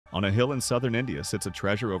On a hill in southern India sits a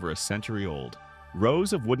treasure over a century old.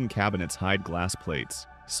 Rows of wooden cabinets hide glass plates,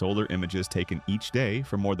 solar images taken each day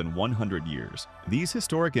for more than 100 years. These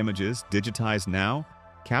historic images, digitized now,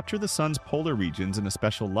 capture the sun's polar regions in a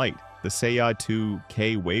special light, the Sayad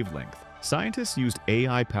 2K wavelength. Scientists used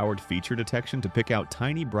AI-powered feature detection to pick out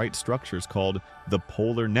tiny bright structures called the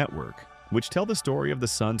polar network, which tell the story of the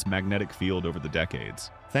sun's magnetic field over the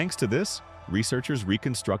decades. Thanks to this, researchers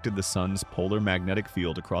reconstructed the sun's polar magnetic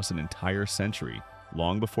field across an entire century,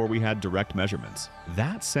 long before we had direct measurements.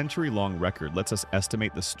 That century-long record lets us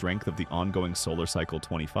estimate the strength of the ongoing solar cycle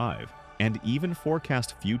 25, and even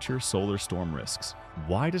forecast future solar storm risks.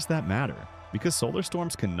 Why does that matter? Because solar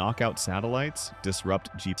storms can knock out satellites,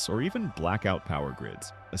 disrupt GPS, or even black out power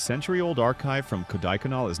grids. A century-old archive from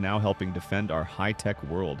Kodaikanal is now helping defend our high-tech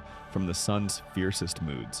world from the sun's fiercest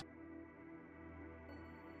moods.